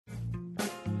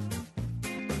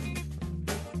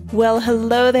Well,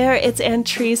 hello there, it's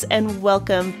Cruz, and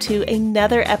welcome to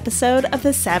another episode of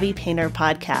the Savvy Painter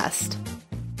podcast.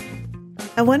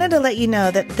 I wanted to let you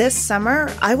know that this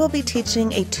summer, I will be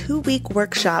teaching a 2-week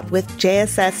workshop with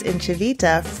JSS in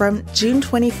Civita from June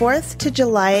 24th to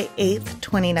July 8th,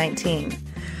 2019.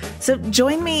 So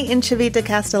join me in Civita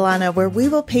Castellana, where we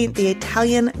will paint the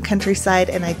Italian countryside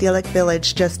and idyllic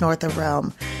village just north of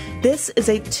Rome. This is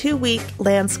a 2-week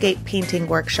landscape painting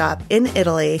workshop in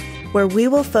Italy where we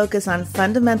will focus on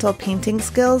fundamental painting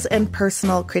skills and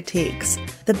personal critiques.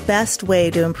 The best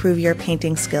way to improve your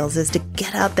painting skills is to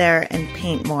get out there and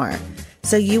paint more.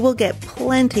 So you will get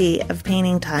plenty of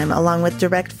painting time along with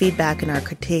direct feedback in our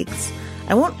critiques.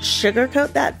 I won't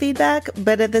sugarcoat that feedback,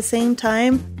 but at the same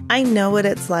time, I know what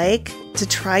it's like to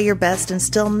try your best and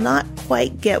still not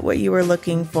quite get what you were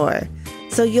looking for.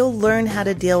 So you'll learn how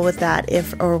to deal with that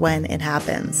if or when it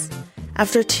happens.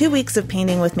 After 2 weeks of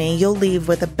painting with me, you'll leave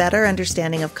with a better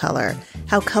understanding of color,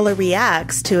 how color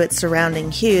reacts to its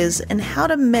surrounding hues, and how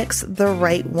to mix the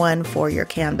right one for your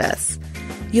canvas.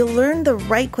 You'll learn the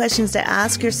right questions to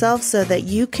ask yourself so that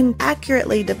you can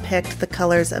accurately depict the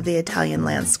colors of the Italian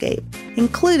landscape,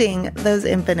 including those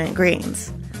infinite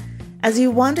greens. As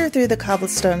you wander through the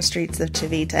cobblestone streets of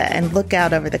Civita and look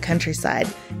out over the countryside,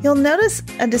 you'll notice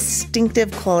a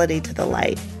distinctive quality to the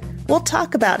light. We'll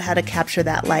talk about how to capture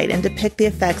that light and depict the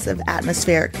effects of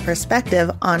atmospheric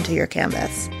perspective onto your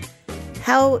canvas.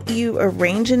 How you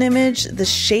arrange an image, the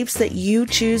shapes that you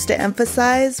choose to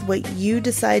emphasize, what you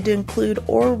decide to include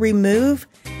or remove,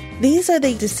 these are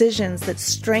the decisions that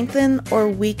strengthen or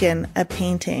weaken a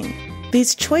painting.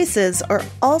 These choices are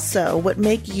also what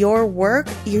make your work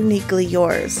uniquely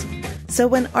yours. So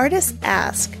when artists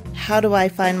ask, how do I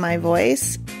find my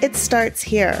voice? It starts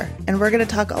here, and we're going to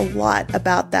talk a lot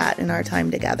about that in our time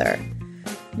together.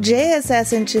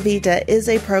 JSS in Civita is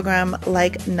a program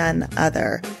like none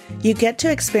other. You get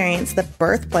to experience the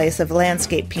birthplace of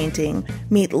landscape painting,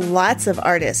 meet lots of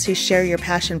artists who share your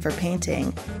passion for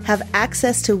painting, have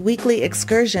access to weekly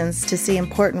excursions to see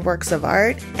important works of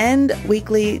art, and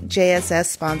weekly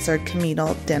JSS-sponsored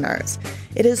communal dinners.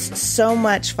 It is so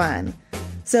much fun.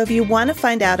 So if you want to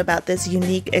find out about this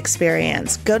unique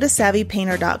experience, go to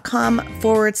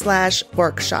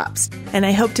savvypainter.com/workshops. And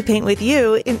I hope to paint with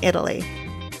you in Italy.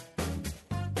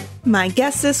 My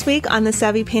guest this week on the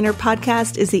Savvy Painter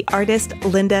podcast is the artist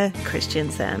Linda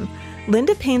Christensen.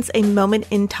 Linda paints a moment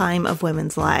in time of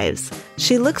women's lives.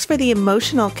 She looks for the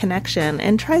emotional connection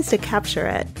and tries to capture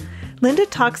it. Linda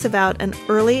talks about an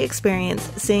early experience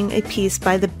seeing a piece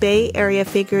by the Bay Area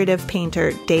figurative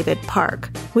painter David Park,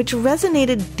 which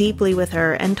resonated deeply with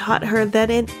her and taught her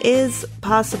that it is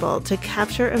possible to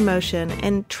capture emotion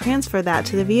and transfer that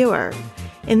to the viewer.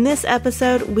 In this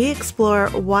episode, we explore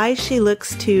why she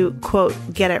looks to, quote,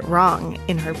 get it wrong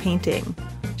in her painting.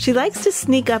 She likes to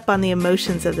sneak up on the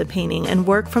emotions of the painting and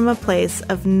work from a place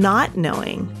of not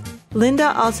knowing.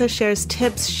 Linda also shares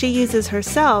tips she uses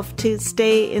herself to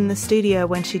stay in the studio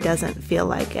when she doesn't feel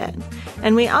like it.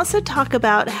 And we also talk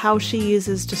about how she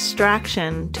uses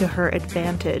distraction to her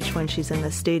advantage when she's in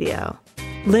the studio.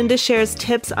 Linda shares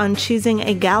tips on choosing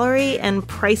a gallery and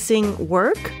pricing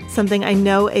work, something I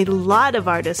know a lot of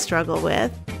artists struggle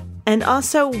with, and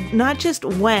also not just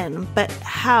when, but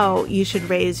how you should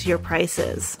raise your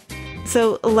prices.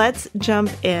 So let's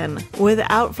jump in.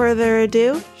 Without further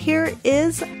ado, here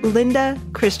is Linda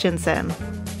Christensen.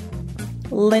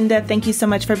 Linda, thank you so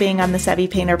much for being on the Savvy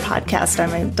Painter podcast.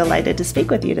 I'm delighted to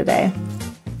speak with you today.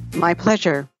 My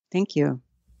pleasure. Thank you.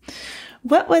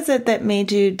 What was it that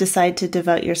made you decide to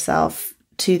devote yourself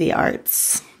to the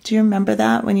arts? Do you remember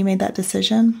that when you made that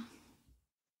decision?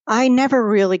 I never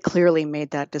really clearly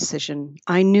made that decision.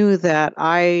 I knew that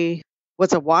I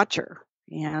was a watcher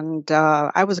and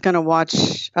I was going to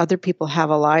watch other people have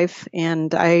a life,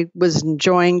 and I was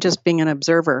enjoying just being an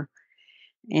observer.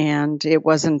 And it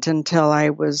wasn't until I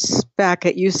was back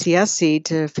at UCSC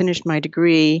to finish my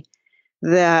degree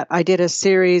that I did a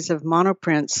series of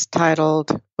monoprints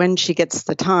titled When She Gets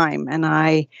the Time. And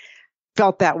I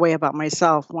felt that way about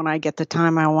myself. When I get the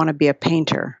time, I want to be a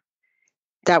painter.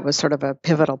 That was sort of a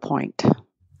pivotal point.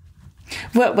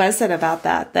 What was it about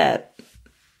that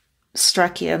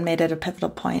struck you and made it a pivotal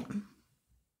point?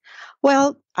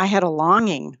 Well, I had a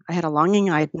longing. I had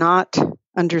not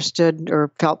understood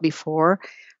or felt before.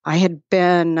 I had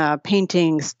been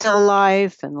painting still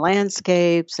life and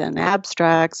landscapes and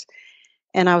abstracts,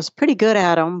 and I was pretty good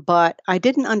at them, but I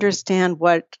didn't understand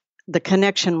what the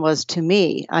connection was to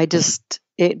me.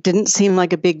 It didn't seem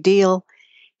like a big deal.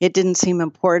 It didn't seem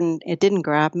important. It didn't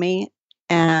grab me.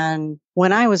 And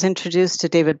when I was introduced to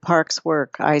David Park's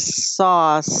work, I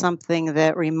saw something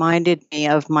that reminded me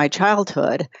of my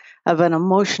childhood, of an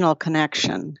emotional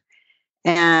connection.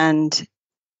 And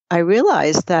I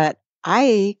realized that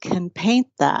I can paint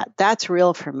that. That's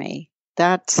real for me.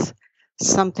 That's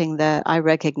something that I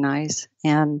recognize.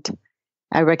 And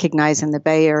I recognize in the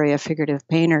Bay Area figurative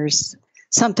painters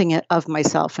something of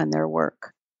myself in their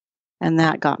work. And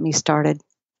that got me started.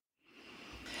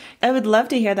 I would love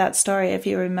to hear that story if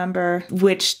you remember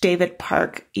which David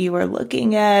Park you were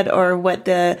looking at, or what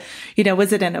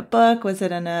was it in a book? Was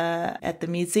it at the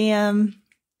museum?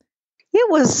 It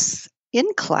was in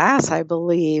class, I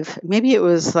believe. Maybe it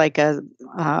was like a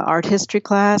art history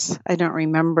class. I don't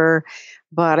remember,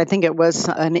 but I think it was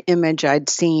an image I'd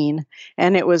seen,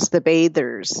 and it was the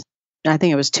bathers. I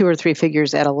think it was 2 or 3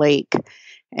 figures at a lake,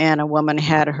 and a woman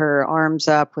had her arms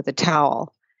up with a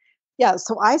towel. Yeah,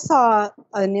 so I saw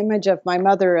an image of my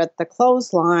mother at the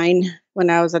clothesline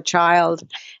when I was a child,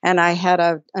 and I had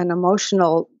an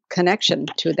emotional connection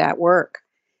to that work.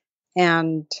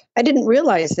 And I didn't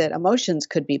realize that emotions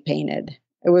could be painted.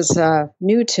 It was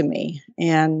new to me.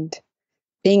 And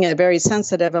being a very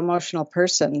sensitive, emotional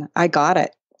person, I got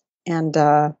it. And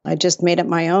I just made it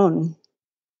my own.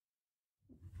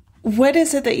 What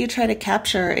is it that you try to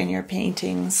capture in your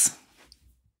paintings?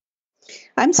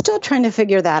 I'm still trying to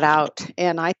figure that out.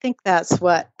 And I think that's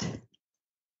what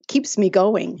keeps me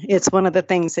going. It's one of the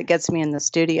things that gets me in the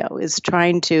studio, is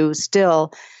trying to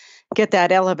still get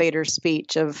that elevator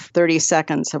speech of 30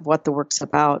 seconds of what the work's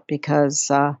about,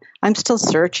 because I'm still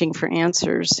searching for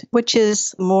answers, which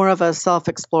is more of a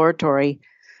self-exploratory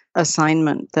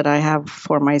assignment that I have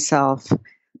for myself.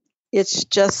 It's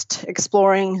just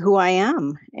exploring who I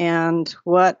am and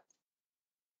what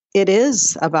it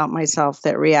is about myself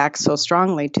that reacts so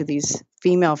strongly to these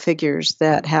female figures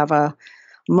that have a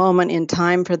moment in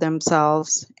time for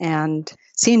themselves and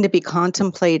seem to be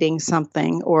contemplating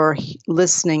something or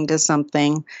listening to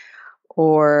something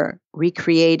or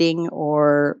recreating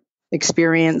or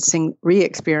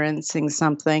re-experiencing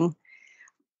something.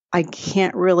 I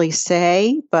can't really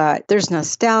say, but there's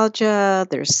nostalgia,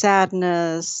 there's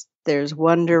sadness, there's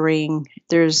wondering,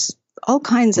 there's all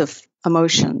kinds of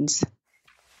emotions.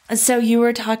 So you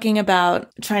were talking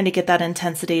about trying to get that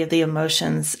intensity of the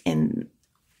emotions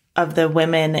of the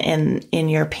women in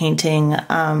your painting.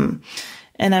 And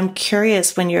I'm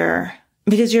curious,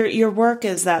 because your work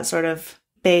is that sort of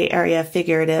Bay Area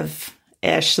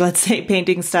figurative-ish, let's say,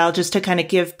 painting style, just to kind of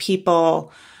give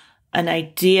people an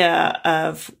idea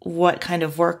of what kind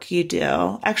of work you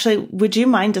do. Actually, would you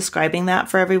mind describing that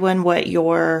for everyone,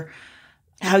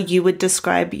 how you would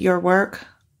describe your work?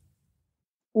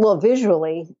 Well,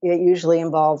 visually, it usually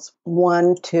involves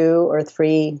 1, 2, or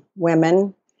 3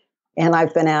 women. And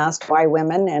I've been asked why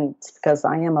women, and it's because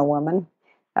I am a woman.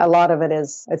 A lot of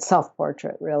it's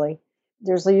self-portrait, really.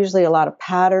 There's usually a lot of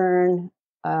pattern,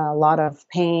 a lot of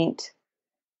paint,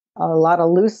 a lot of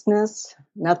looseness,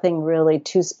 nothing really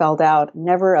too spelled out,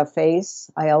 never a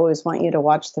face. I always want you to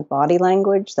watch the body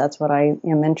language. That's what I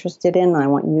am interested in. I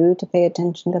want you to pay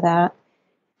attention to that.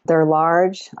 They're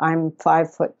large. I'm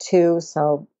 5'2",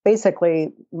 so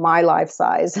basically my life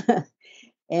size.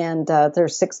 And they're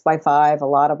 6x5, a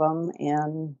lot of them,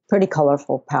 and pretty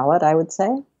colorful palette, I would say.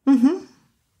 Mm-hmm.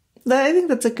 I think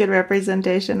that's a good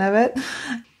representation of it.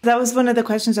 That was one of the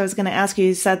questions I was going to ask you.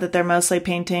 You said that they're mostly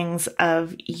paintings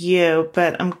of you,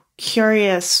 but I'm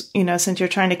curious, since you're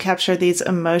trying to capture these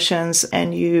emotions,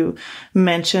 and you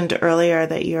mentioned earlier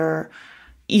that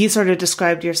you sort of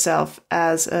described yourself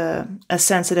as a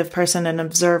sensitive person, an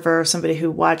observer, somebody who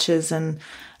watches and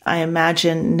I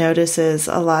imagine notices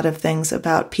a lot of things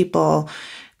about people.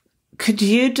 Could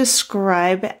you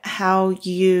describe how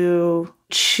you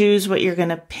choose what you're going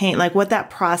to paint, like what that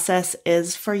process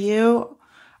is for you?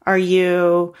 Are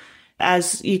you,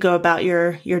 as you go about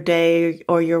your day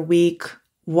or your week,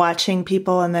 watching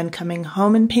people and then coming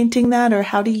home and painting that? Or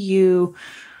how do you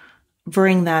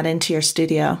bring that into your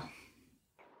studio?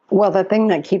 Well, the thing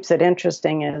that keeps it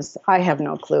interesting is I have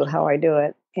no clue how I do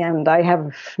it. And I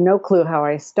have no clue how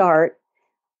I start.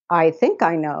 I think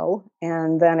I know,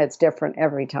 and then it's different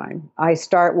every time. I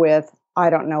start with, I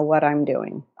don't know what I'm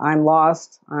doing. I'm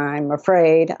lost. I'm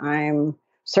afraid. I'm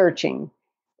searching.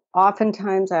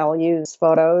 Oftentimes I'll use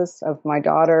photos of my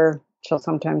daughter. She'll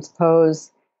sometimes pose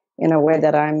in a way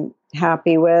that I'm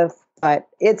happy with, but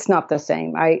it's not the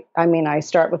same. I mean, I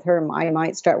start with her. I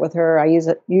might start with her. I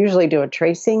usually do a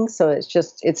tracing, so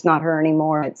it's not her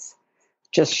anymore. It's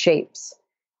just shapes.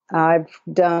 I've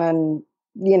done,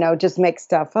 just make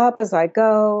stuff up as I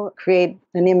go, create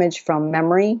an image from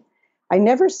memory. I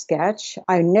never sketch.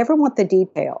 I never want the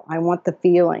detail. I want the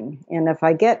feeling. And if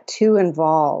I get too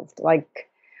involved, like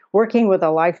working with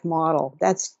a life model,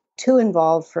 that's too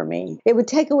involved for me. It would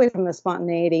take away from the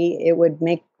spontaneity. It would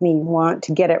make me want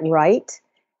to get it right.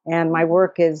 And my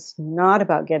work is not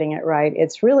about getting it right.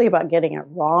 It's really about getting it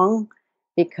wrong,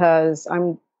 because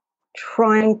I'm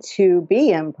trying to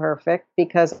be imperfect,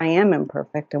 because I am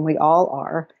imperfect and we all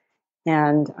are.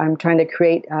 And I'm trying to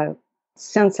create a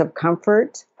sense of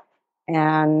comfort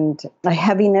and a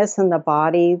heaviness in the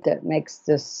body that makes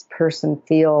this person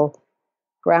feel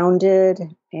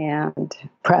grounded and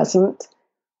present.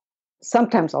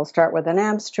 Sometimes I'll start with an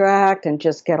abstract and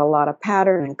just get a lot of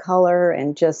pattern and color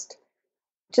and just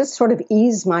sort of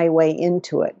ease my way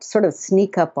into it, sort of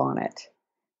sneak up on it,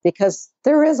 because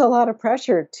there is a lot of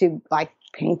pressure to like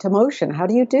paint emotion. How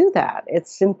do you do that?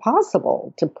 It's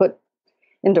impossible to put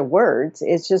into words.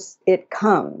 It's just, it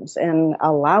comes, and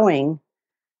allowing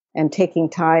and taking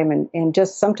time and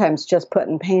just sometimes just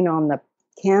putting paint on the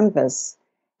canvas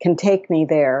can take me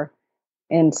there.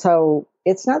 And so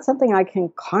it's not something I can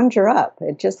conjure up.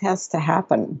 It just has to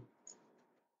happen.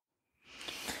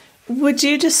 Would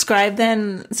you describe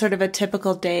then sort of a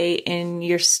typical day in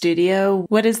your studio?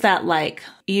 What is that like?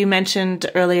 You mentioned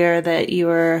earlier that you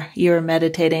were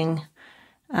meditating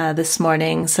this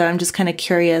morning. So I'm just kind of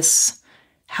curious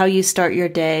how you start your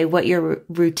day, what your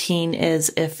routine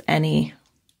is, if any.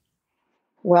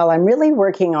 Well, I'm really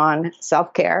working on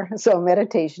self-care, so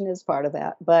meditation is part of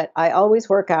that. But I always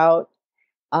work out,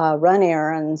 run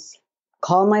errands,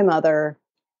 call my mother,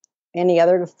 any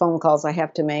other phone calls I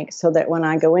have to make, so that when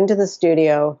I go into the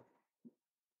studio,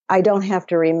 I don't have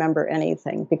to remember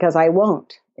anything, because I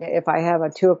won't. If I have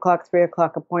a 2 o'clock, 3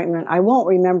 o'clock appointment, I won't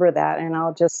remember that, and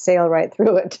I'll just sail right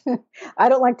through it. I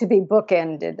don't like to be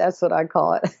bookended. That's what I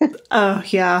call it. Oh,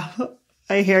 yeah.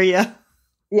 I hear you.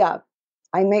 Yeah.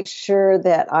 I make sure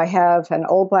that I have an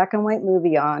old black and white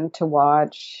movie on to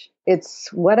watch. It's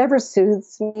whatever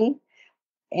soothes me,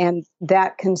 and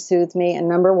that can soothe me. And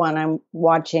number one, I'm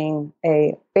watching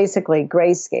a basically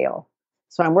grayscale.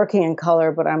 So I'm working in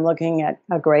color, but I'm looking at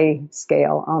a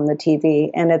grayscale on the TV.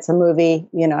 And it's a movie,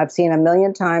 I've seen a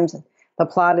million times. The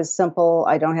plot is simple.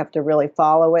 I don't have to really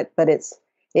follow it, but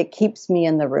it keeps me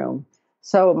in the room.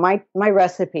 So my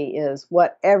recipe is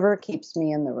whatever keeps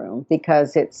me in the room,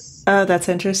 because it's Oh, that's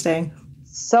interesting.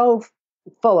 so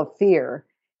full of fear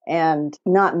and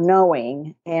not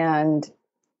knowing, and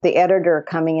the editor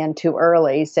coming in too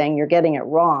early saying you're getting it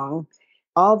wrong.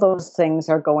 All those things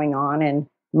are going on. And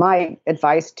my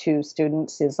advice to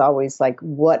students is always like,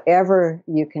 whatever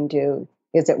you can do.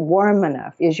 Is it warm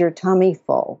enough? Is your tummy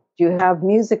full? Do you have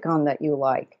music on that you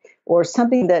like? Or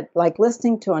something that, like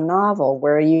listening to a novel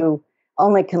where you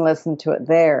only can listen to it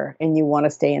there and you want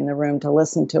to stay in the room to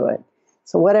listen to it.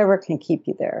 So whatever can keep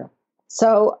you there.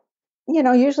 So,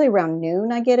 usually around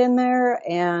noon I get in there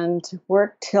and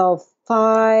work till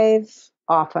 5,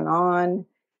 off and on.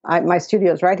 My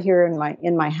studio is right here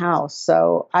in my house.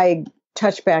 So I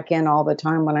touch back in all the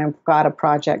time when I've got a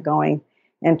project going,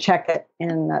 and check it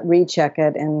and recheck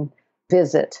it and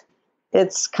visit.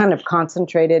 It's kind of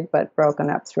concentrated but broken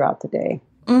up throughout the day.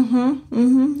 Mm-hmm.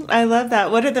 Mm-hmm. I love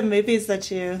that. What are the movies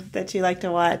that you like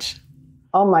to watch?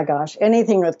 Oh my gosh,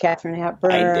 anything with Katharine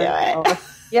Hepburn. I do it.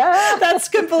 Yeah.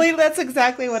 That's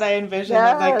exactly what I envisioned.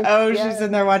 Yes, I'm like, yes. She's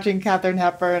in there watching Katharine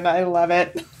Hepburn. I love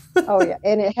it. Oh yeah.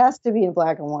 And it has to be in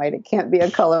black and white. It can't be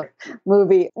a color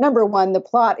movie. Number one, the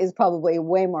plot is probably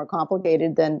way more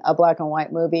complicated than a black and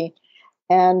white movie.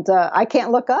 And I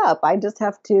can't look up. I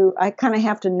kind of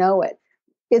have to know it.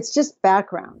 It's just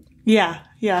background. Yeah.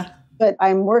 Yeah. But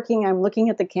I'm looking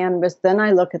at the canvas, then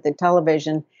I look at the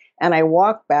television, and I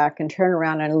walk back and turn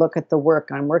around and look at the work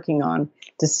I'm working on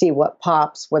to see what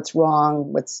pops, what's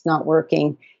wrong, what's not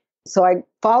working. So I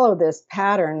follow this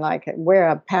pattern, like wear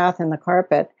a path in the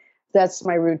carpet. That's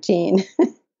my routine.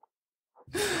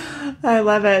 I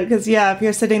love it because if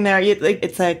you're sitting there,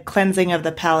 it's a cleansing of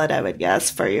the palate, I would guess,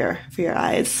 for your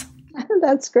eyes.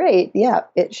 That's great. Yeah,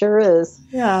 it sure is.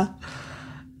 Yeah.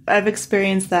 I've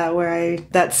experienced that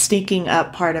that sneaking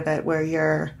up part of it where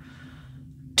you're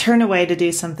turn away to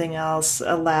do something else,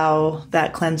 allow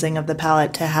that cleansing of the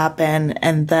palate to happen,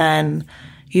 and then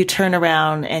you turn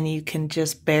around and you can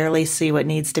just barely see what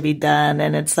needs to be done.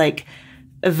 And it's like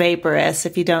vaporous.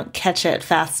 If you don't catch it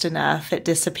fast enough, it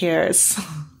disappears.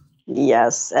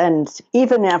 Yes. And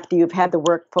even after you've had the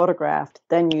work photographed,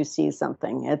 then you see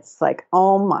something. It's like,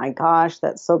 oh my gosh,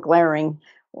 that's so glaring.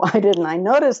 Why didn't I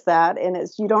notice that? And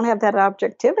you don't have that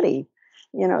objectivity.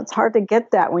 It's hard to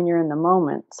get that when you're in the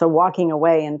moment. So walking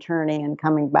away and turning and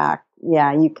coming back,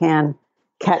 you can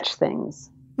catch things.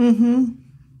 Mm-hmm.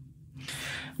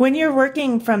 When you're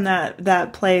working from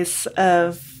that place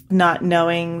of not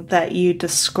knowing that you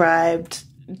described,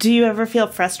 do you ever feel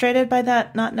frustrated by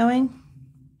that not knowing?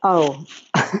 Oh,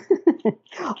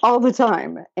 all the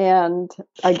time. And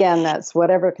again, that's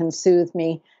whatever can soothe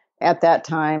me at that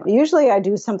time. Usually I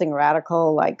do something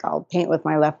radical, like I'll paint with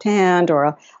my left hand,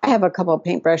 or I have a couple of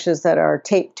paintbrushes that are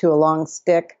taped to a long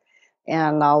stick,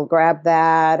 and I'll grab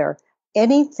that, or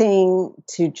anything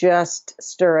to just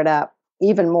stir it up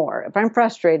even more. If I'm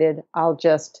frustrated, I'll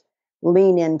just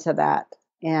lean into that.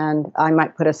 And I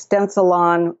might put a stencil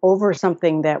on over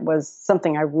something that was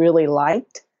something I really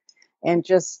liked, and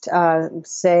just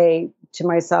say to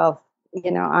myself,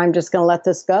 I'm just going to let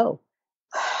this go,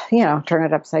 turn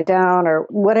it upside down or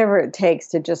whatever it takes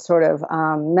to just sort of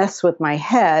mess with my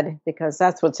head, because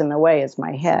that's what's in the way is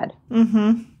my head.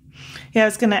 Mm-hmm. Yeah, I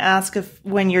was going to ask if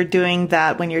when you're doing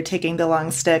that, when you're taking the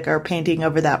long stick or painting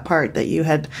over that part that you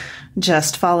had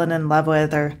just fallen in love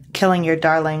with or killing your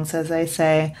darlings, as I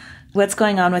say, what's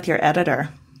going on with your editor?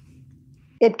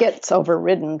 It gets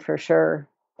overridden for sure.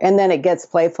 And then it gets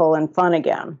playful and fun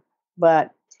again.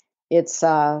 But it's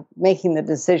making the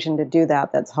decision to do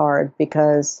that that's hard,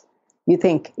 because you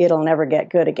think it'll never get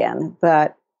good again.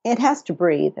 But it has to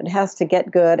breathe. It has to get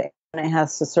good, and it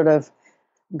has to sort of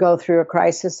go through a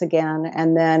crisis again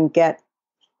and then get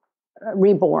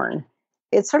reborn.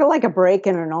 It's sort of like a break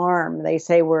in an arm. They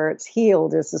say where it's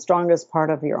healed is the strongest part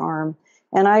of your arm.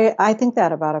 And I think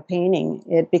that about a painting.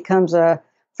 It becomes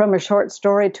from a short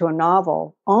story to a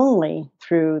novel only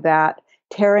through that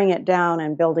tearing it down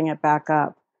and building it back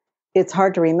up. It's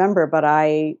hard to remember, but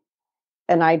I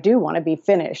do want to be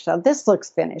finished. So this looks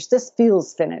finished. This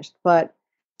feels finished. But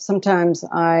sometimes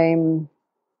I'm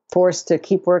forced to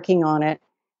keep working on it,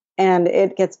 and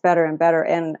it gets better and better.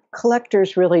 And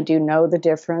collectors really do know the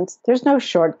difference. There's no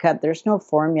shortcut. There's no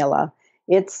formula.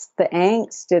 It's the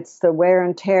angst. It's the wear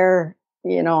and tear,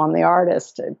 on the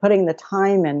artist, putting the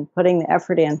time in, putting the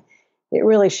effort in. It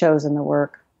really shows in the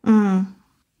work. Mm.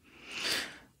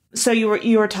 So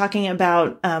you were talking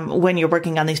about when you're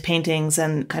working on these paintings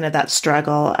and kind of that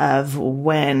struggle of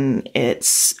when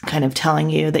it's kind of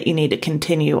telling you that you need to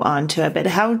continue on to it. But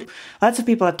lots of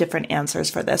people have different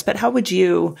answers for this, but how do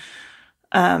you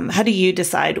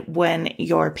decide when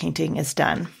your painting is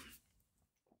done?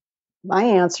 My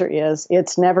answer is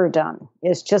it's never done.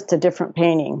 It's just a different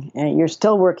painting, and you're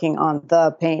still working on the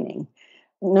painting.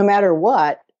 No matter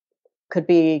what, could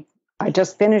be I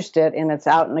just finished it and it's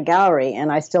out in the gallery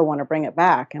and I still want to bring it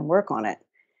back and work on it.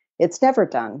 It's never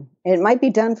done. It might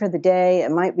be done for the day, it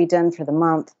might be done for the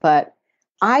month, but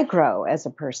I grow as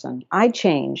a person. I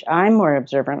change. I'm more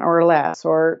observant or less,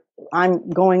 or I'm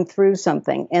going through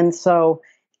something. And so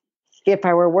if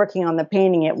I were working on the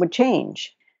painting, it would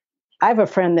change. I have a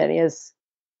friend that is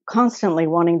constantly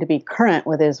wanting to be current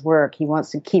with his work. He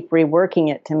wants to keep reworking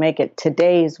it to make it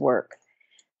today's work.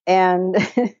 And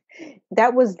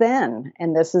that was then,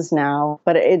 and this is now.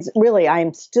 But it's really,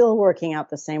 I'm still working out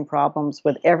the same problems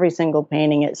with every single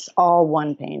painting. It's all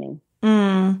one painting.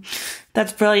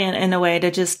 That's brilliant in a way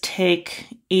to just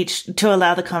to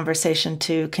allow the conversation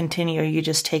to continue. You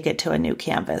just take it to a new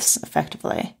canvas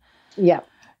effectively. Yeah.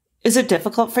 Is it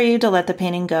difficult for you to let the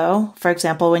painting go? For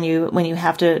example, when you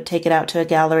have to take it out to a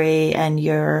gallery and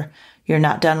you're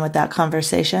not done with that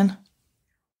conversation?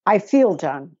 I feel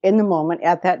done in the moment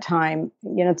at that time.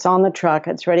 It's on the truck.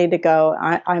 It's ready to go.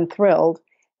 I'm thrilled.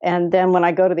 And then when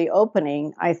I go to the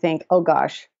opening, I think, oh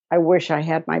gosh, I wish I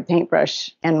had my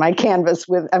paintbrush and my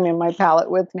my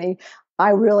palette with me. I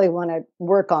really want to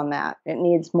work on that. It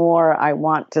needs more. I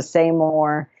want to say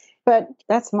more. But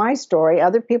that's my story.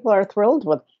 Other people are thrilled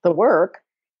with the work,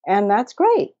 and that's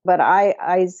great. But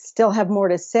I still have more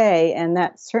to say, and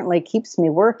that certainly keeps me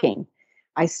working.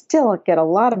 I still get a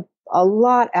lot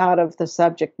out of the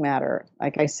subject matter.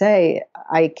 Like I say,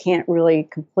 I can't really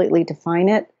completely define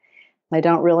it. I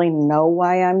don't really know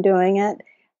why I'm doing it,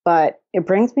 but it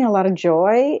brings me a lot of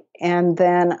joy. And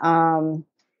then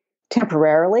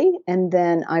temporarily, and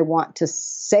then I want to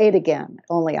say it again,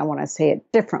 only I want to say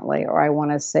it differently, or I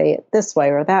want to say it this way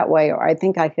or that way, or I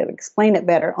think I could explain it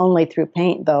better only through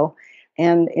paint, though.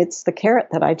 And it's the carrot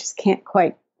that I just can't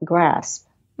quite grasp.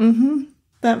 Mm-hmm.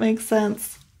 That makes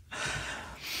sense.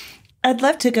 I'd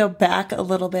love to go back a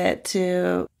little bit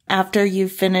to after you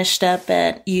finished up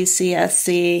at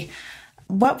UCSC.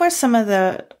 What were some of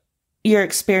your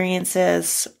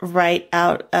experiences right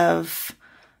out of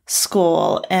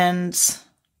school, and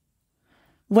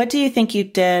what do you think you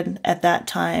did at that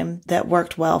time that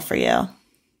worked well for you?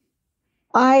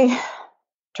 I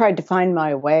tried to find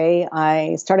my way.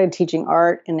 I started teaching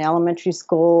art in elementary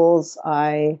schools.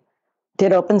 I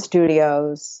did open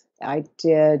studios, I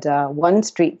did one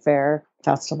street fair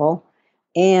festival.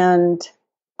 And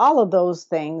all of those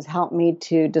things helped me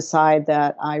to decide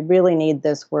that I really need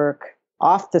this work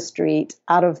off the street,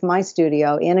 out of my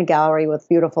studio, in a gallery with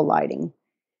beautiful lighting.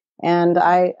 And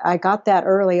I got that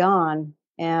early on,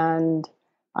 and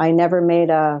I never made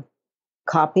a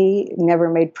copy, never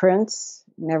made prints,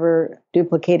 never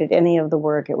duplicated any of the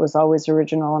work. It was always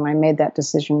original, and I made that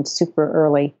decision super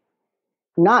early,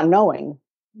 not knowing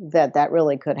that that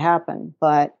really could happen,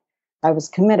 but I was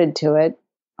committed to it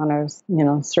on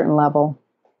a certain level.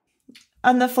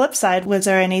 On the flip side, was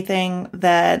there anything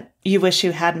that you wish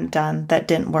you hadn't done that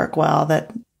didn't work well,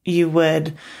 that you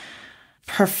would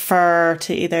prefer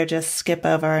to either just skip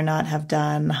over or not have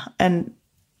done? And,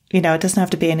 it doesn't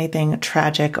have to be anything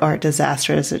tragic or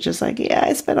disastrous. It's just like, yeah,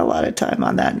 I spent a lot of time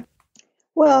on that.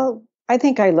 Well, I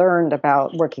think I learned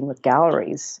about working with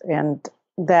galleries, and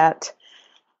that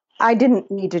I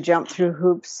didn't need to jump through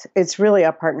hoops. It's really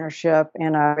a partnership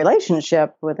and a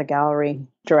relationship with a gallery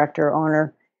director,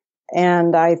 owner.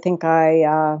 And I think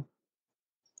I've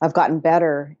gotten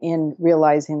better in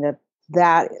realizing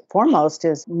that foremost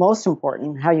is most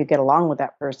important, how you get along with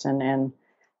that person. And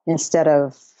instead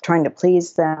of trying to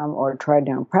please them or try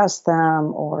to impress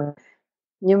them, or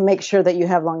you make sure that you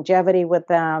have longevity with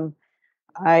them,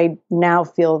 I now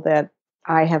feel that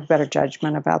I have better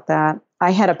judgment about that.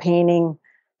 I had a painting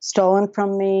stolen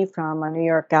from me from a New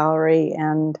York gallery,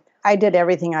 and I did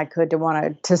everything I could to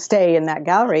want to stay in that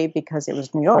gallery because it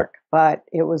was New York, but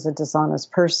it was a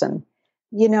dishonest person.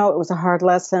 It was a hard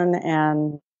lesson,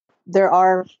 and there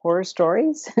are horror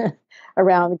stories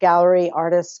around gallery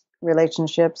artist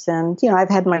relationships, and I've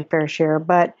had my fair share,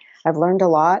 but I've learned a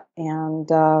lot and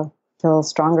feel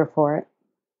stronger for it.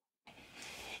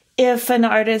 If an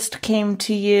artist came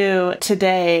to you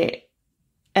today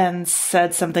and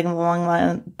said something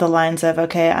along the lines of,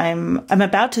 okay, I'm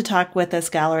about to talk with this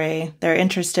gallery, they're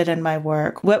interested in my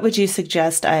work, what would you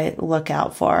suggest I look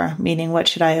out for? Meaning, what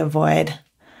should I avoid,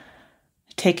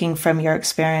 taking from your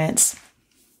experience?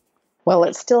 Well,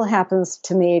 it still happens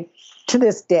to me to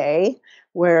this day,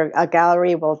 where a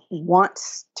gallery will want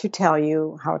to tell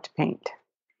you how to paint.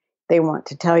 They want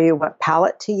to tell you what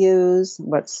palette to use,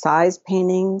 what size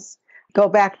paintings. Go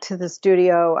back to the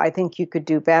studio. I think you could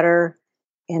do better.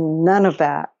 And none of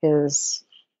that is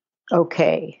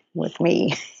okay with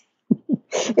me.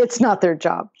 It's not their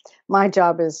job. My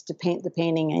job is to paint the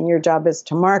painting, and your job is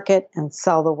to market and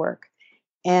sell the work.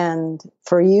 And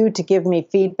for you to give me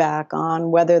feedback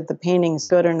on whether the painting's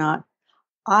good or not,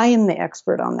 I am the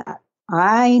expert on that.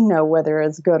 I know whether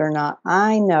it's good or not.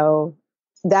 I know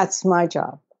that's my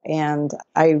job. And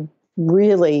I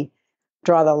really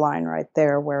draw the line right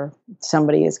there where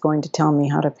somebody is going to tell me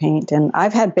how to paint. And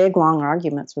I've had big, long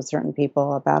arguments with certain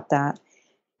people about that,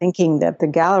 thinking that the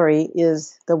gallery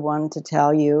is the one to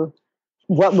tell you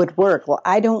what would work. Well,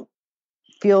 I don't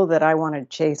feel that I want to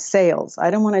chase sales.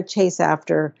 I don't want to chase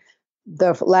after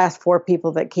the last 4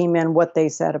 people that came in, what they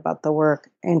said about the work,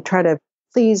 and try to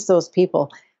please those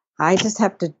people. I just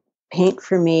have to paint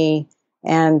for me,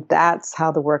 and that's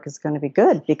how the work is going to be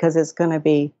good, because it's going to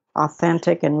be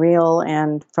authentic and real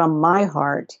and from my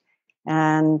heart.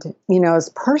 And, as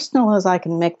personal as I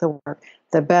can make the work,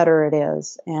 the better it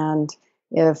is. And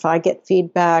if I get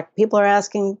feedback, people are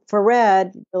asking for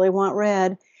red, really want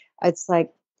red. It's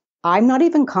like, I'm not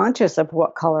even conscious of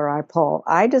what color I pull.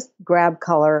 I just grab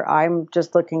color. I'm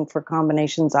just looking for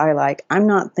combinations I like. I'm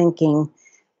not thinking,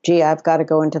 gee, I've got to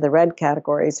go into the red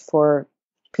categories for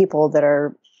people that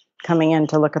are coming in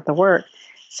to look at the work.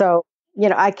 So,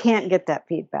 I can't get that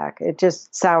feedback. It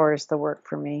just sours the work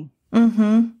for me.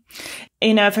 Mm-hmm.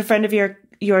 If a friend of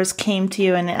yours came to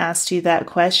you and asked you that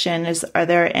question,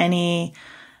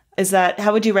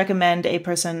 how would you recommend a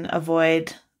person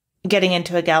avoid getting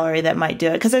into a gallery that might do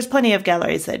it? Because there's plenty of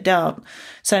galleries that don't.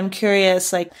 So I'm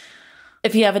curious,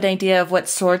 if you have an idea of what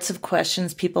sorts of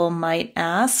questions people might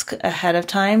ask ahead of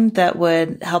time that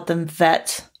would help them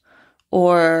vet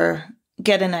or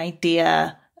get an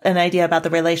idea about the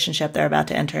relationship they're about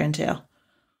to enter into.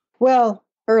 Well,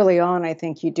 early on, I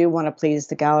think you do want to please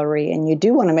the gallery, and you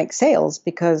do want to make sales,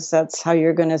 because that's how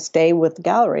you're going to stay with the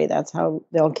gallery. That's how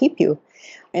they'll keep you.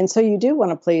 And so you do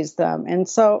want to please them. And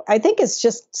so I think it's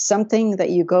just something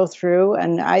that you go through.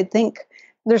 And I think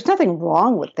there's nothing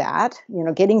wrong with that,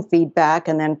 getting feedback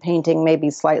and then painting maybe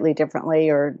slightly differently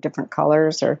or different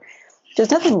colors, or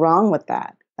there's nothing wrong with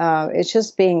that. It's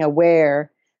just being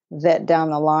aware that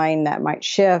down the line that might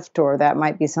shift, or that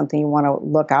might be something you want to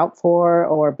look out for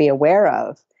or be aware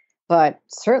of. But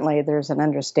certainly there's an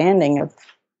understanding of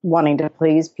wanting to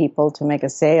please people to make a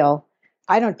sale.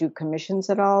 I don't do commissions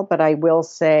at all, but I will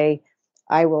say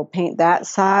I will paint that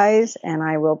size, and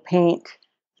I will paint,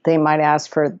 they might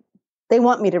ask for, they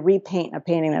want me to repaint a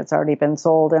painting that's already been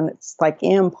sold, and it's like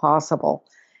impossible.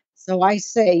 So I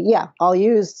say, yeah, I'll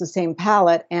use the same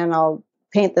palette and I'll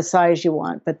paint the size you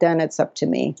want, but then it's up to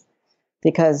me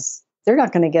because they're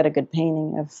not going to get a good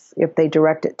painting if they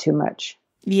direct it too much.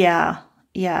 Yeah.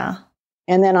 Yeah.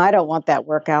 And then I don't want that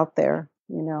work out there,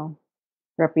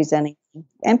 representing me.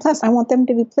 And plus, I want them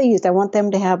to be pleased. I want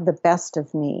them to have the best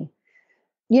of me.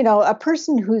 A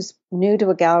person who's new to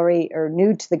a gallery or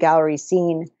new to the gallery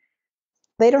scene,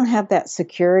 they don't have that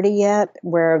security yet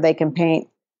where they can paint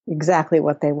exactly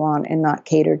what they want and not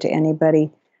cater to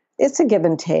anybody. It's a give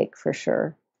and take for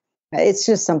sure. It's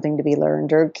just something to be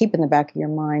learned, or keep in the back of your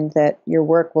mind that your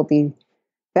work will be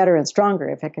better and stronger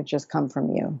if it could just come from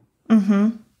you. Mm-hmm.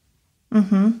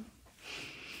 Mm-hmm.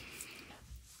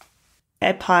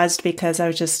 I paused because I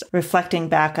was just reflecting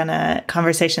back on a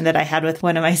conversation that I had with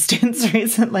one of my students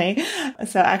recently.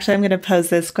 So actually, I'm going to pose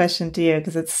this question to you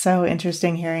because it's so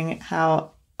interesting hearing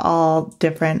how all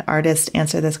different artists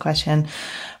answer this question.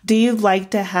 Do you like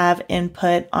to have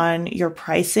input on your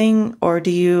pricing, or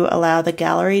do you allow the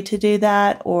gallery to do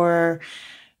that? Or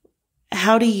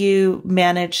how do you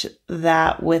manage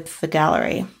that with the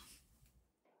gallery?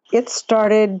 It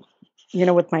started,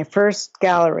 with my first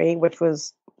gallery, which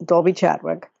was Dolby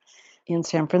Chadwick in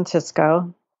San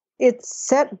Francisco. It's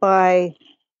set by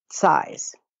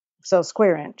size, so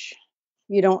square inch.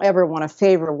 You don't ever want to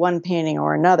favor one painting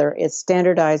or another. It's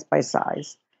standardized by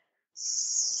size.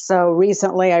 So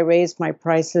recently I raised my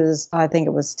prices, I think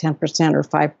it was 10% or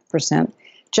 5%,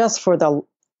 just for the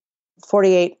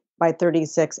 48 by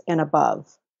 36 and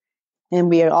above. And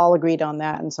we all agreed on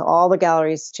that. And so all the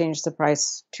galleries changed the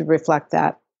price to reflect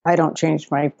that. I don't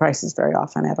change my prices very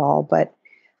often at all, but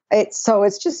it's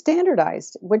just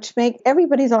standardized, which make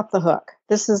everybody's off the hook.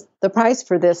 This is the price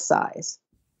for this size.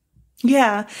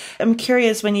 Yeah. I'm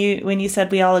curious when you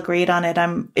said we all agreed on it.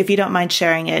 If you don't mind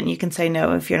sharing it, and you can say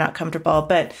no if you're not comfortable,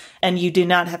 and you do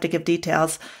not have to give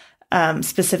details,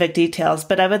 specific details,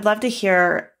 but I would love to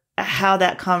hear how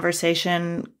that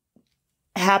conversation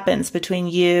happens between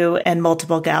you and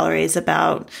multiple galleries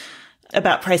about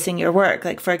pricing your work.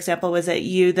 Like, for example, was it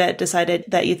you that decided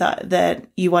that you thought that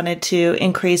you wanted to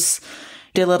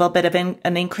do a little bit of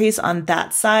an increase on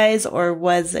that size, or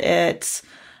was it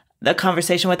the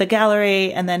conversation with the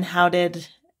gallery? And then how did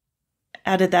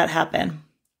that happen?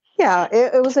 Yeah,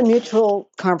 it was a mutual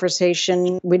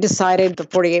conversation. We decided the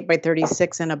 48 by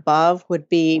 36 and above would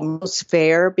be most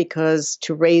fair, because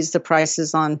to raise the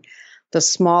prices on the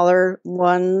smaller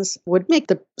ones would make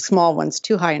the small ones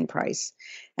too high in price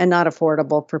and not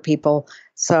affordable for people.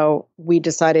 So we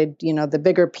decided, the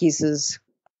bigger pieces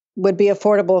would be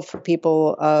affordable for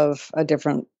people of a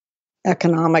different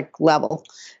economic level.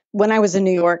 When I was in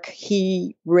New York,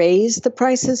 he raised the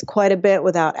prices quite a bit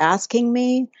without asking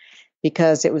me,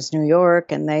 because it was New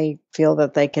York and they feel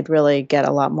that they could really get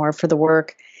a lot more for the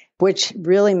work, which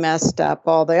really messed up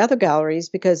all the other galleries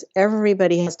because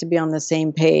everybody has to be on the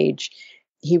same page.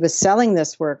 He was selling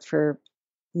this work for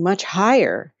much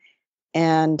higher.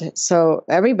 And so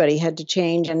everybody had to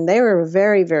change, and they were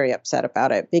very, very upset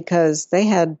about it because they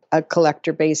had a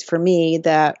collector base for me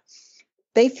that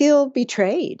they feel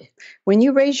betrayed. When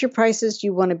you raise your prices,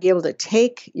 you want to be able to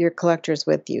take your collectors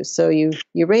with you. So you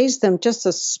raise them just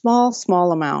a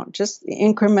small amount, just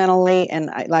incrementally. And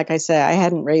like I said, I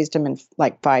hadn't raised them in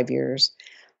like 5 years.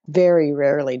 Very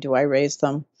rarely do I raise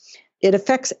them. It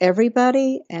affects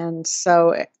everybody. And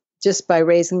so just by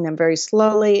raising them very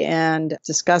slowly and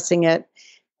discussing it,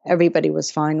 everybody was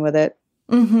fine with it.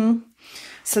 Mm-hmm.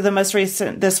 So the most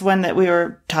recent, this one that we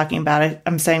were talking about,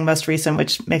 I'm saying most recent,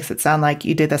 which makes it sound like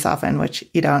you do this often, which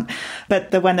you don't. But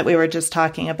the one that we were just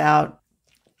talking about,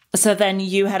 so then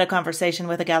you had a conversation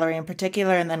with a gallery in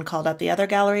particular and then called up the other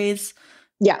galleries?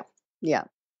 Yeah.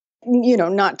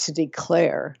 Not to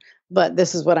declare, but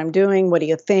this is what I'm doing. What do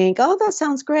you think? Oh, that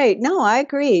sounds great. No, I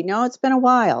agree. No, it's been a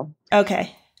while.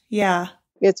 Okay. Yeah.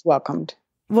 It's welcomed.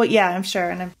 Well, yeah, I'm sure.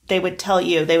 And they would tell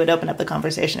you, they would open up the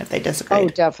conversation if they disagreed. Oh,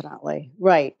 definitely.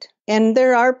 Right. And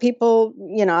there are people,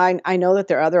 I know that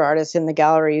there are other artists in the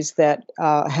galleries that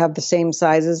have the same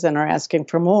sizes and are asking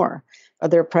for more.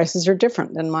 Their prices are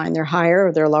different than mine. They're higher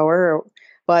or they're lower,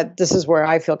 but this is where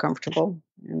I feel comfortable.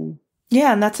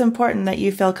 Yeah, and that's important that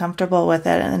you feel comfortable with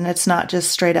it. And it's not just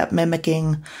straight up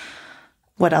mimicking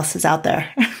what else is out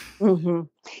there. Mm-hmm.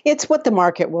 It's what the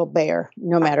market will bear,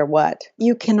 no matter what.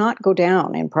 You cannot go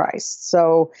down in price.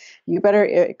 So you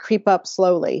better creep up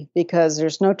slowly because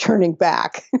there's no turning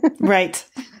back. Right.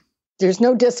 There's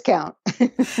no discount.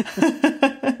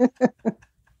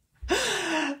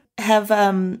 Have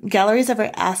galleries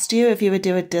ever asked you if you would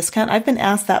do a discount? I've been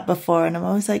asked that before, and I'm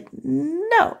always like,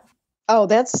 no. Oh,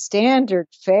 that's standard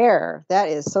fare. That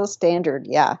is so standard.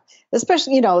 Yeah.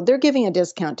 Especially, they're giving a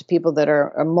discount to people that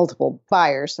are multiple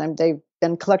buyers. They've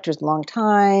been collectors a long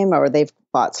time, or they've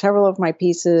bought several of my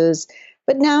pieces.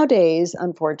 But nowadays,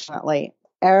 unfortunately,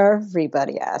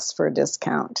 everybody asks for a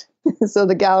discount. So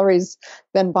the gallery's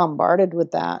been bombarded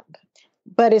with that.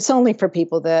 But it's only for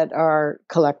people that are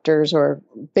collectors or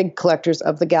big collectors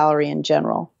of the gallery in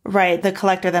general. Right. The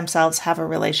collector themselves have a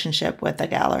relationship with the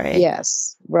gallery.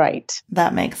 Yes, right.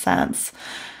 That makes sense.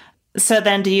 So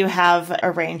then do you have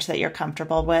a range that you're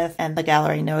comfortable with and the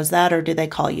gallery knows that, or do they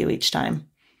call you each time?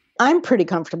 I'm pretty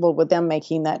comfortable with them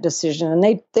making that decision,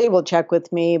 and they will check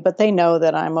with me, but they know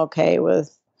that I'm okay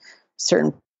with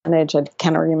certain percentage. I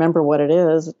cannot remember what it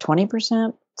is,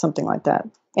 20%, something like that.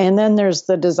 And then there's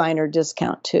the designer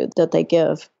discount too that they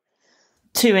give.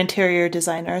 To interior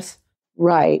designers.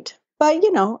 Right. But,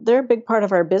 they're a big part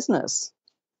of our business.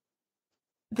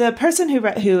 The person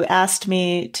who asked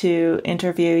me to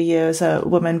interview you is a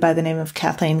woman by the name of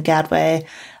Kathleen Gadway.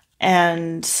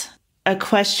 And a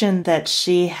question that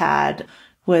she had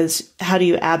was, how do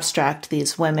you abstract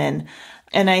these women?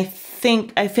 And I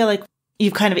feel like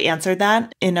you've kind of answered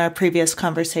that in our previous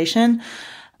conversation.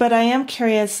 But I am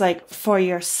curious, like, for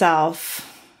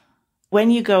yourself, when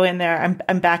you go in there,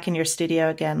 I'm back in your studio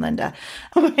again, Linda.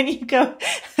 When you go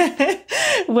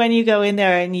in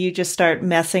there and you just start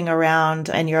messing around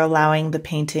and you're allowing the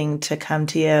painting to come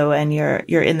to you, and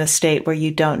you're in the state where you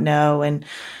don't know, and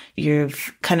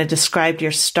you've kind of described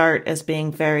your start as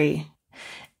being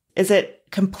is it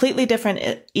completely different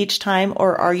each time,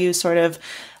 or are you sort of,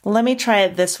 let me try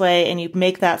it this way, and you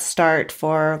make that start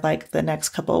for like the next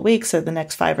couple of weeks or the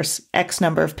next 5 or X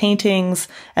number of paintings,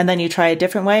 and then you try a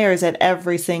different way? Or is it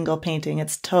every single painting,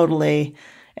 it's totally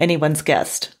anyone's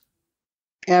guessed?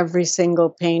 Every single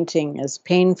painting is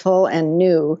painful and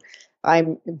new.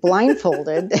 I'm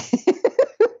blindfolded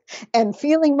and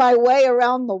feeling my way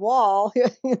around the wall.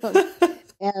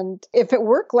 And if it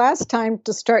worked last time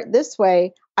to start this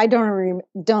way, I don't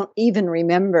even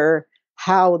remember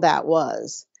how that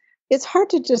was. It's hard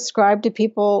to describe to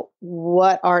people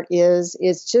what art is.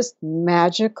 It's just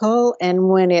magical. And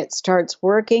when it starts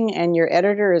working and your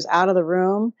editor is out of the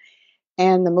room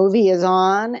and the movie is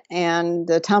on and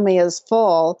the tummy is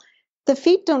full, the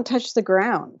feet don't touch the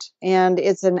ground. And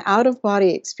it's an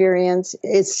out-of-body experience.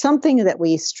 It's something that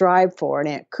we strive for. And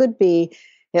it could be,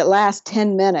 it lasts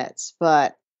 10 minutes,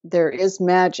 but there is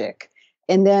magic.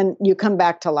 And then you come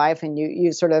back to life and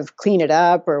you sort of clean it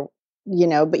up, or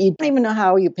but you don't even know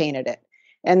how you painted it.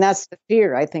 And that's the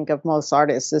fear, I think, of most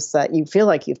artists, is that you feel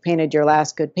like you've painted your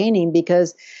last good painting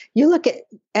because you look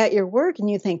at your work and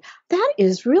you think, that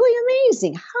is really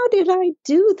amazing. How did I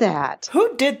do that?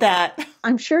 Who did that?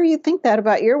 I'm sure you think that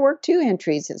about your work too,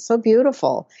 Entries. It's so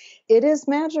beautiful. It is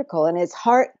magical, and it's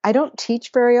hard. I don't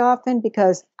teach very often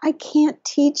because I can't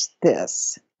teach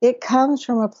this. It comes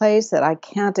from a place that I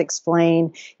can't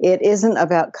explain. It isn't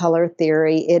about color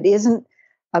theory. It isn't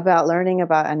about learning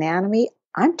about anatomy.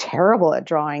 I'm terrible at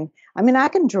drawing. I mean, I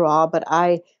can draw, but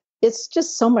it's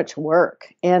just so much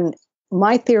work. And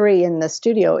my theory in the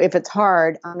studio, if it's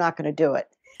hard, I'm not going to do it.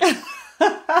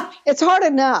 It's hard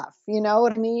enough. You know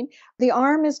what I mean? The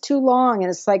arm is too long, and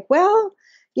it's like, well,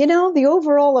 the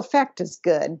overall effect is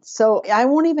good. So I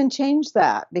won't even change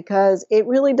that because it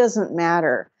really doesn't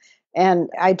matter. And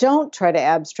I don't try to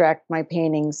abstract my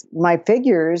paintings, my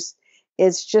figures.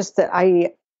 It's just that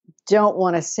I don't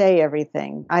want to say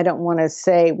everything. I don't want to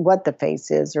say what the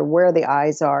face is or where the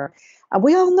eyes are.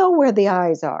 We all know where the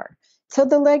eyes are. So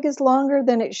the leg is longer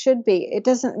than it should be. It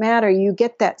doesn't matter. You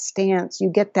get that stance. You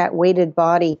get that weighted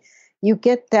body. You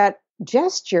get that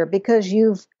gesture because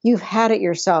you've had it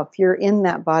yourself. You're in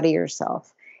that body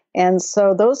yourself. And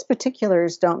so those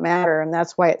particulars don't matter. And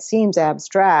that's why it seems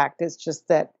abstract. It's just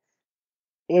that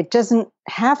it doesn't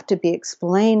have to be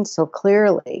explained so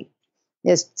clearly.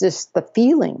 It's just the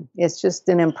feeling. It's just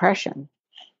an impression.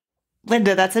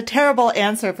 Linda, that's a terrible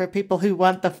answer for people who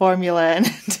want the formula.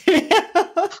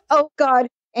 Oh God.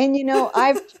 And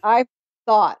I've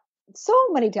thought so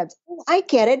many times, oh, I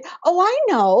get it. Oh, I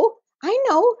know.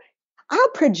 I'll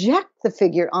project the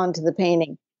figure onto the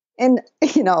painting. And,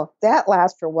 that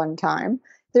lasts for one time.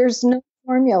 There's no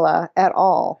formula at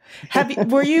all.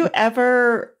 Were you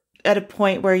ever at a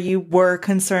point where you were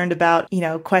concerned about,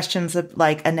 questions of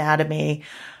like anatomy?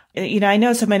 I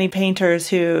know so many painters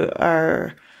who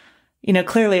are,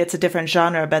 clearly it's a different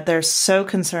genre, but they're so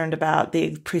concerned about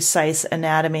the precise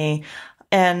anatomy.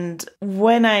 And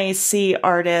when I see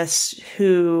artists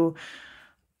who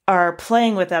are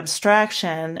playing with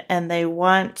abstraction and they're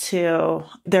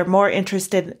more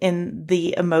interested in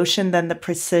the emotion than the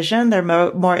precision.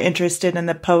 They're more interested in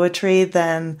the poetry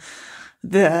than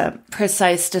the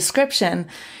precise description.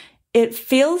 It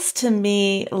feels to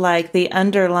me like the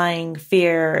underlying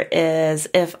fear is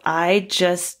if I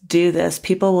just do this,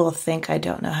 people will think I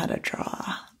don't know how to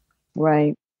draw.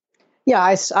 Right.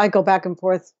 Yeah, I go back and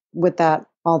forth with that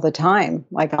all the time.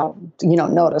 Like I'll,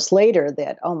 notice later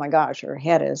that, oh my gosh, her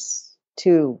head is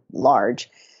too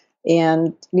large.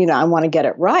 And, I want to get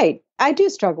it right. I do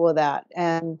struggle with that.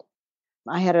 And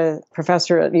I had a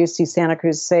professor at UC Santa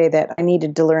Cruz say that I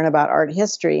needed to learn about art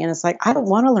history. And it's like, I don't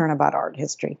want to learn about art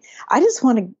history. I just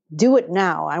want to do it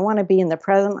now. I want to be in the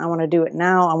present. I want to do it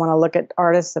now. I want to look at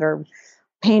artists that are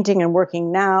painting and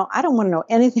working now. I don't want to know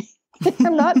anything.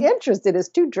 I'm not interested. It's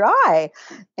too dry.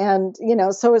 And,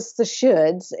 so it's the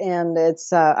shoulds. And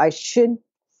it's,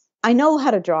 I know how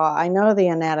to draw. I know the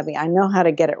anatomy. I know how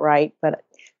to get it right. But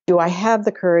do I have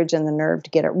the courage and the nerve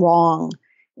to get it wrong?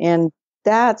 And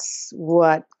that's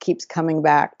what keeps coming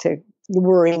back to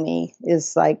worry me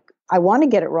is like, I want to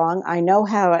get it wrong. I know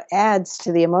how it adds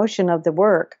to the emotion of the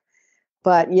work,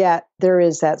 but yet there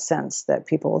is that sense that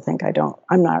people will think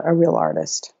I'm not a real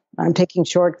artist. I'm taking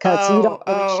shortcuts.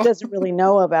 She doesn't really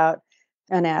know about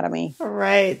anatomy.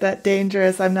 Right. That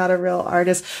dangerous. I'm not a real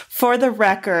artist. For the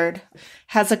record,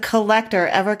 has a collector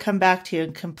ever come back to you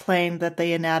and complained that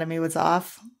the anatomy was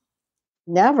off?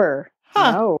 Never.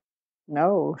 Huh.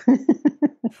 No.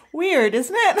 Weird,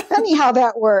 isn't it? Funny how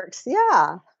that works.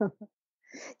 Yeah.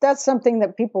 That's something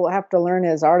that people have to learn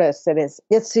as artists.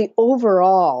 It's the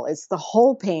overall, it's the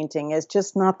whole painting. It's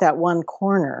just not that one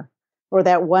corner or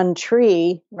that one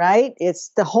tree, right? It's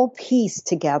the whole piece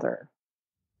together.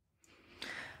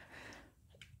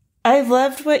 I've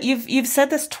loved what you've said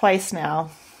this twice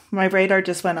now. My radar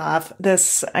just went off.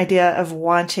 This idea of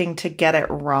wanting to get it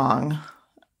wrong.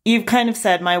 You've kind of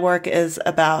said my work is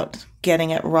about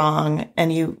getting it wrong,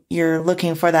 and you're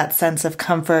looking for that sense of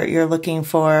comfort. You're looking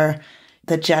for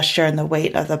the gesture and the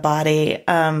weight of the body.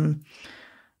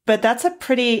 But that's a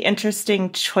pretty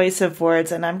interesting choice of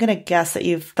words, and I'm going to guess that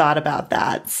you've thought about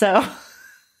that. So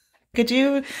could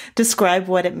you describe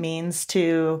what it means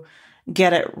to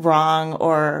get it wrong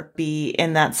or be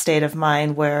in that state of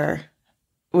mind where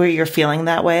you're feeling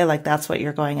that way, like that's what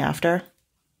you're going after?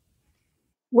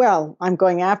 Well, I'm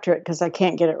going after it because I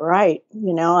can't get it right.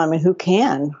 Who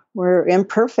can? We're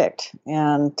imperfect.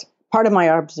 And part of my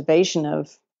observation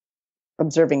of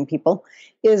observing people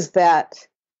is that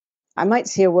I might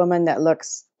see a woman that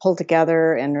looks pulled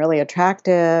together and really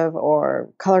attractive, or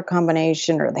color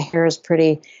combination, or the hair is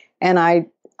pretty. And I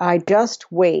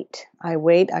just wait. I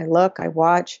look, I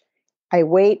watch. I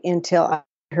wait until I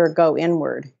see her go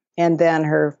inward. And then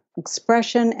her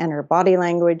expression and her body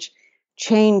language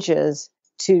changes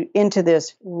into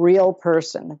this real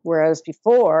person. Whereas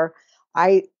before,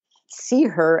 I see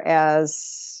her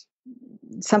as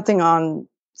something on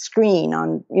screen,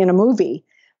 in a movie.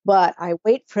 But I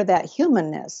wait for that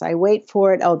humanness. I wait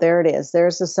for it. Oh, there it is.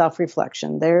 There's the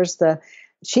self-reflection.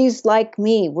 She's like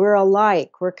me. We're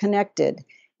alike. We're connected.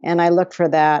 And I look for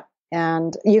that.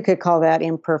 And you could call that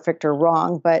imperfect or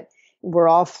wrong, but we're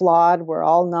all flawed. We're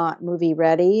all not movie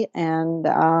ready. And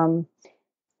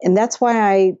that's why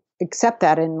I accept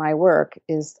that in my work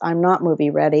is I'm not movie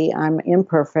ready. I'm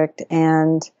imperfect.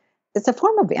 And it's a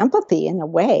form of empathy in a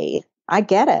way. I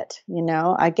get it.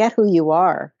 I get who you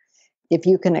are. If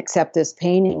you can accept this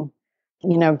painting,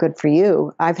 good for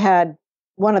you. I've had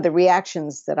one of the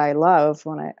reactions that I love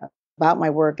about my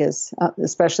work is,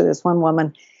 especially this one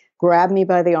woman grabbed me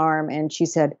by the arm and she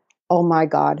said, "Oh my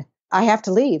God, I have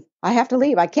to leave. I have to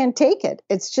leave. I can't take it.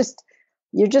 It's just,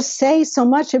 you just say so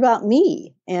much about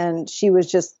me." And she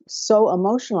was just so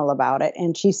emotional about it.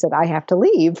 And she said, "I have to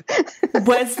leave."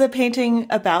 Was the painting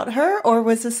about her, or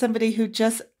was this somebody who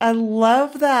I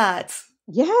love that.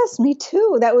 Yes, me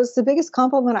too. That was the biggest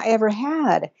compliment I ever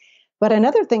had. But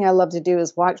another thing I love to do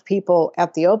is watch people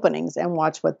at the openings and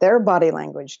watch what their body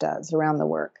language does around the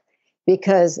work,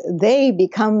 because they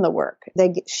become the work.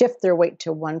 They shift their weight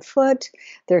to one foot,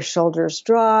 their shoulders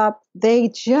drop. They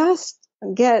just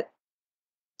get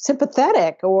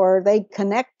sympathetic, or they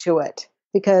connect to it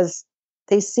because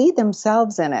they see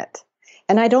themselves in it.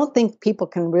 And I don't think people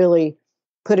can really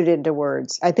put it into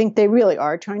words. I think they really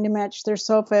are trying to match their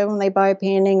sofa when they buy a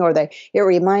painting, or it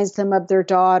reminds them of their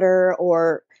daughter,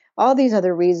 or all these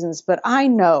other reasons. But I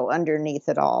know underneath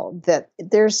it all that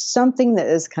there's something that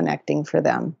is connecting for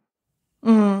them.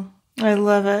 I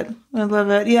love it. I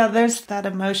love it. Yeah, there's that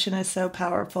emotion is so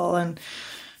powerful. And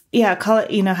yeah, call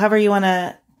it, however you want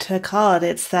to call it.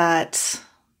 It's that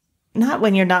not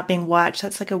when you're not being watched.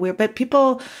 That's like a weird, but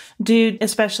people do,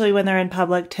 especially when they're in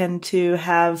public, tend to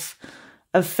have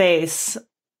a face.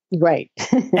 Right.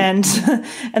 and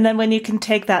then when you can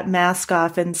take that mask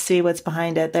off and see what's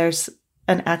behind it, there's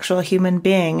an actual human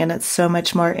being, and it's so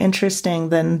much more interesting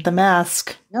than the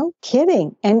mask. No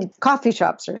kidding. And coffee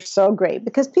shops are so great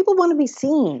because people want to be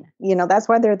seen. That's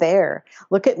why they're there.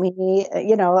 Look at me.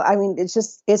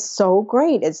 It's so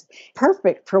great. It's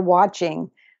perfect for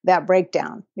watching that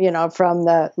breakdown, from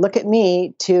the look at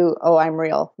me to, oh, I'm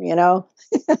real,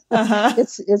 Uh-huh.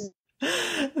 It's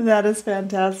That is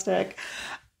fantastic.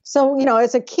 So,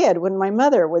 as a kid, when my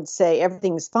mother would say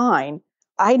everything's fine,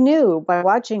 I knew by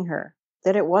watching her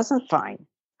that it wasn't fine.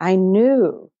 I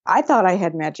knew. I thought I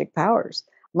had magic powers.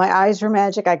 My eyes were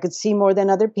magic. I could see more than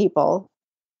other people,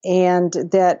 and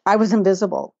that I was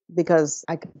invisible because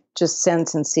I could just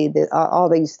sense and see all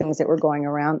these things that were going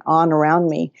around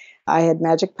me. I had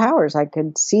magic powers. I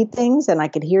could see things and I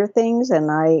could hear things and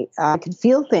I could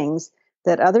feel things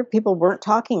that other people weren't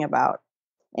talking about.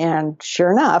 And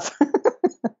sure enough,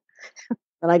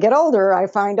 when I get older, I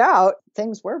find out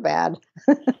things were bad.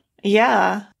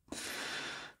 Yeah.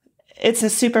 It's a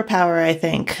superpower, I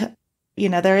think.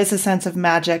 There is a sense of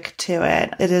magic to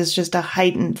it. It is just a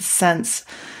heightened sense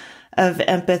of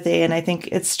empathy. And I think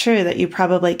it's true that you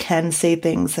probably can see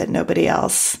things that nobody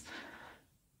else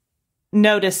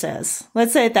notices.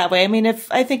 Let's say it that way.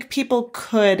 I think people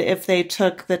could if they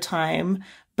took the time,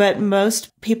 but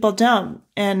most people don't.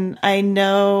 And I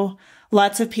know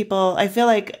lots of people, I feel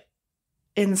like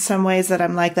in some ways that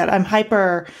I'm like that. I'm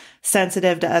hyper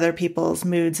sensitive to other people's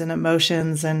moods and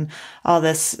emotions and all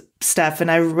this stuff. And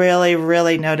I really,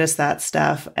 really notice that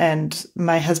stuff. And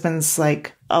my husband's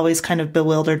like always kind of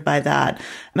bewildered by that.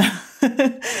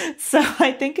 So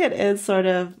I think it is sort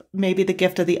of maybe the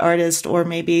gift of the artist, or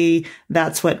maybe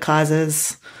that's what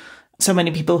causes so many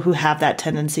people who have that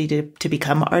tendency to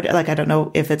become art. Like, I don't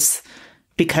know if it's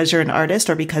because you're an artist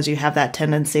or because you have that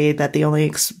tendency that the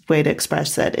only way to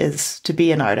express it is to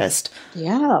be an artist.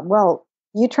 Yeah. Well,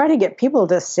 you try to get people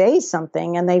to say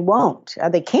something and they won't,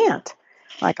 they can't.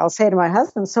 Like I'll say to my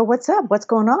husband, so what's up? What's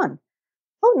going on?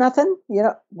 Oh, nothing.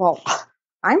 Well,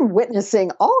 I'm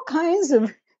witnessing all kinds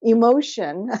of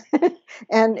emotion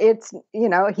and it's,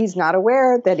 he's not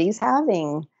aware that he's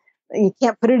having, you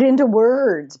can't put it into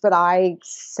words, but I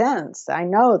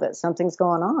know that something's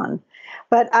going on.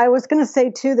 But I was going to say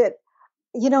too that,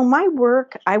 my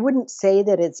work, I wouldn't say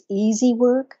that it's easy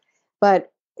work,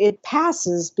 but it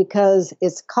passes because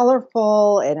it's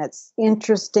colorful and it's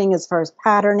interesting as far as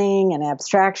patterning and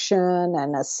abstraction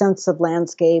and a sense of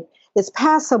landscape. It's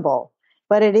passable,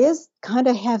 but it is kind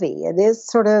of heavy. It is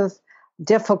sort of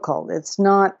difficult. It's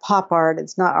not pop art.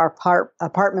 It's not our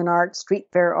apartment art, street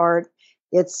fair art.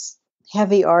 It's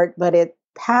heavy art, but it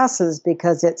passes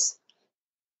because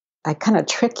I kind of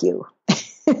trick you.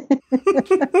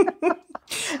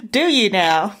 Do you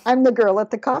now? I'm the girl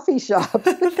at the coffee shop.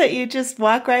 That you just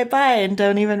walk right by and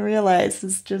don't even realize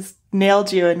it's just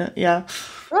nailed you. And yeah.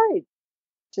 Right.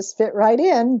 Just fit right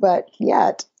in, but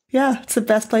yet. Yeah, it's the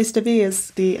best place to be,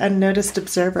 is the unnoticed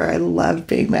observer. I love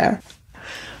being there.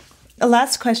 A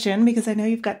last question, because I know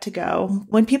you've got to go.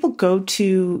 When people go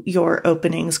to your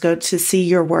openings, go to see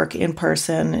your work in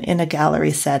person in a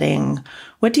gallery setting,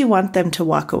 what do you want them to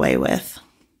walk away with?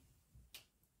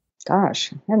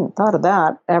 Gosh, I hadn't thought of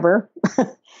that ever.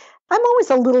 I'm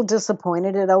always a little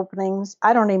disappointed at openings.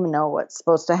 I don't even know what's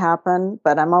supposed to happen,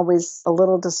 but I'm always a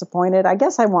little disappointed. I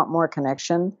guess I want more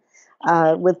connection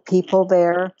with people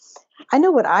there. I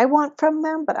know what I want from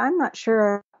them, but I'm not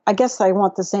sure. I guess I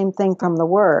want the same thing from the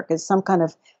work. It's some kind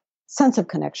of sense of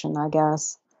connection, I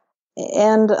guess.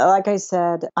 And like I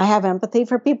said, I have empathy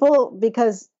for people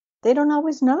because they don't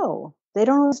always know. They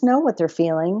don't always know what they're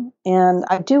feeling. And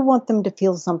I do want them to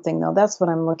feel something, though. That's what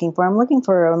I'm looking for. I'm looking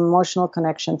for an emotional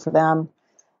connection for them.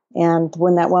 And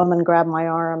when that woman grabbed my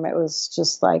arm, it was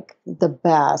just like the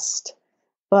best.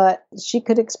 But she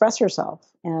could express herself.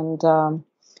 And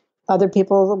other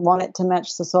people want it to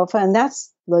match the sofa. And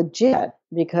that's legit,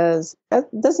 because it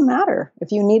doesn't matter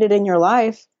if you need it in your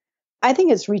life. I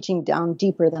think it's reaching down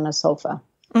deeper than a sofa.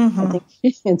 Mm-hmm. I think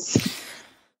it's...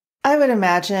 I would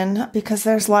imagine, because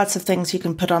there's lots of things you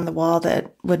can put on the wall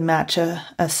that would match a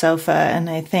sofa. And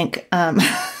I think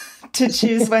to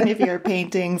choose one of your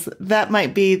paintings, that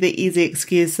might be the easy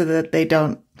excuse so that they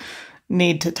don't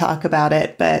need to talk about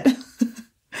it. But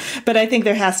I think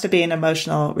there has to be an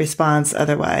emotional response.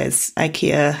 Otherwise,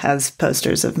 IKEA has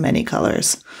posters of many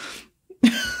colors.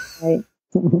 Right.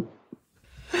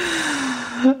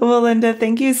 Well, Linda,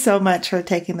 thank you so much for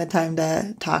taking the time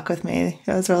to talk with me.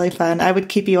 It was really fun. I would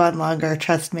keep you on longer,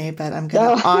 trust me, but I'm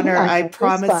going to honor, I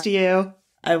promised you.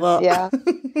 I will. Yeah.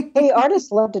 Hey,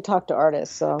 artists love to talk to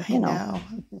artists, so,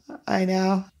 I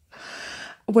know.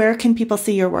 Where can people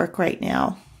see your work right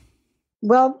now?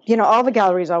 Well, all the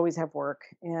galleries always have work,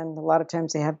 and a lot of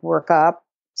times they have work up.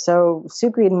 So Sue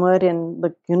Greenwood in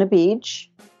Laguna Beach,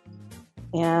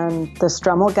 and the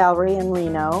Strummel Gallery in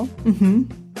Reno,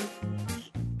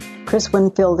 Chris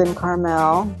Winfield in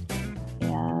Carmel,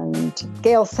 and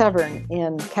Gail Severn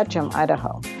in Ketchum,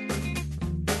 Idaho.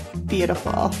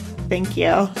 Beautiful. Thank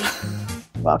you.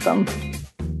 Welcome.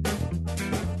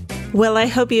 Well, I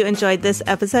hope you enjoyed this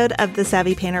episode of the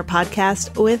Savvy Painter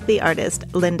podcast with the artist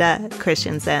Linda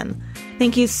Christensen.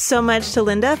 Thank you so much to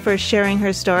Linda for sharing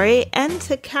her story, and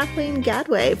to Kathleen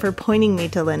Gadway for pointing me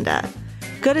to Linda.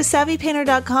 Go to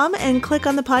savvypainter.com and click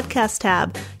on the podcast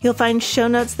tab. You'll find show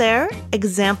notes there,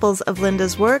 examples of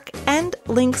Linda's work, and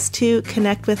links to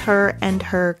connect with her and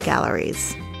her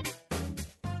galleries.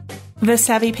 The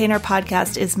Savvy Painter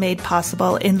podcast is made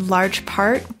possible in large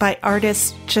part by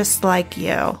artists just like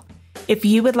you. If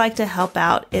you would like to help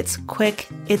out, it's quick,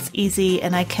 it's easy,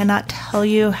 and I cannot tell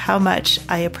you how much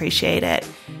I appreciate it.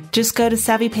 Just go to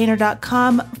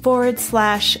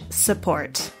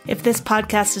savvypainter.com/support. If this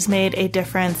podcast has made a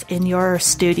difference in your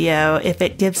studio, if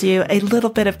it gives you a little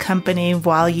bit of company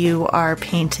while you are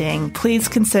painting, please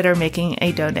consider making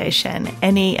a donation.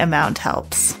 Any amount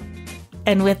helps.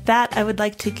 And with that, I would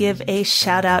like to give a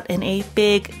shout out and a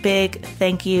big, big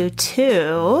thank you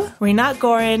to Renat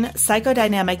Gorin,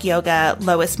 Psychodynamic Yoga,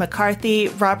 Lois McCarthy,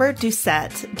 Robert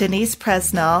Doucette, Denise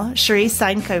Presnell, Cherie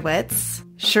Seinkowitz.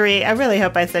 Cherie, I really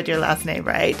hope I said your last name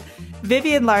right.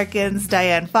 Vivian Larkins,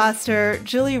 Diane Foster,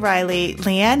 Julie Riley,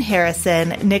 Leanne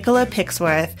Harrison, Nicola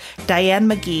Pixworth, Diane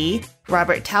McGee,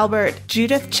 Robert Talbert,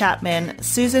 Judith Chapman,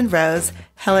 Susan Rose,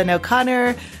 Helen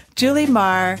O'Connor, Julie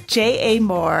Marr, J.A.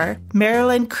 Moore,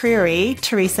 Marilyn Creary,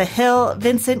 Teresa Hill,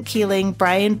 Vincent Keeling,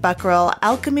 Brian Buckroll,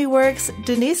 Alchemy Works,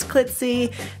 Denise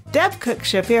Klitze, Deb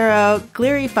Cook-Shapiro,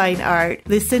 Gleary Fine Art,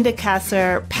 Lucinda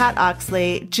Kasser, Pat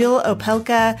Oxley, Jill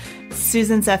Opelka,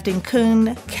 Susan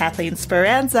Zefton-Kuhn, Kathleen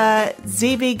Speranza,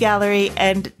 ZB Gallery,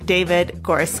 and David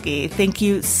Gorski. Thank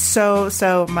you so,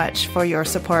 so much for your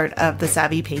support of The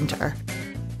Savvy Painter.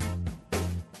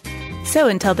 So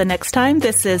until the next time,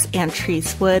 this is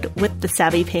Antrese Wood with the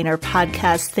Savvy Painter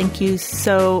podcast. Thank you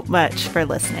so much for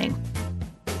listening.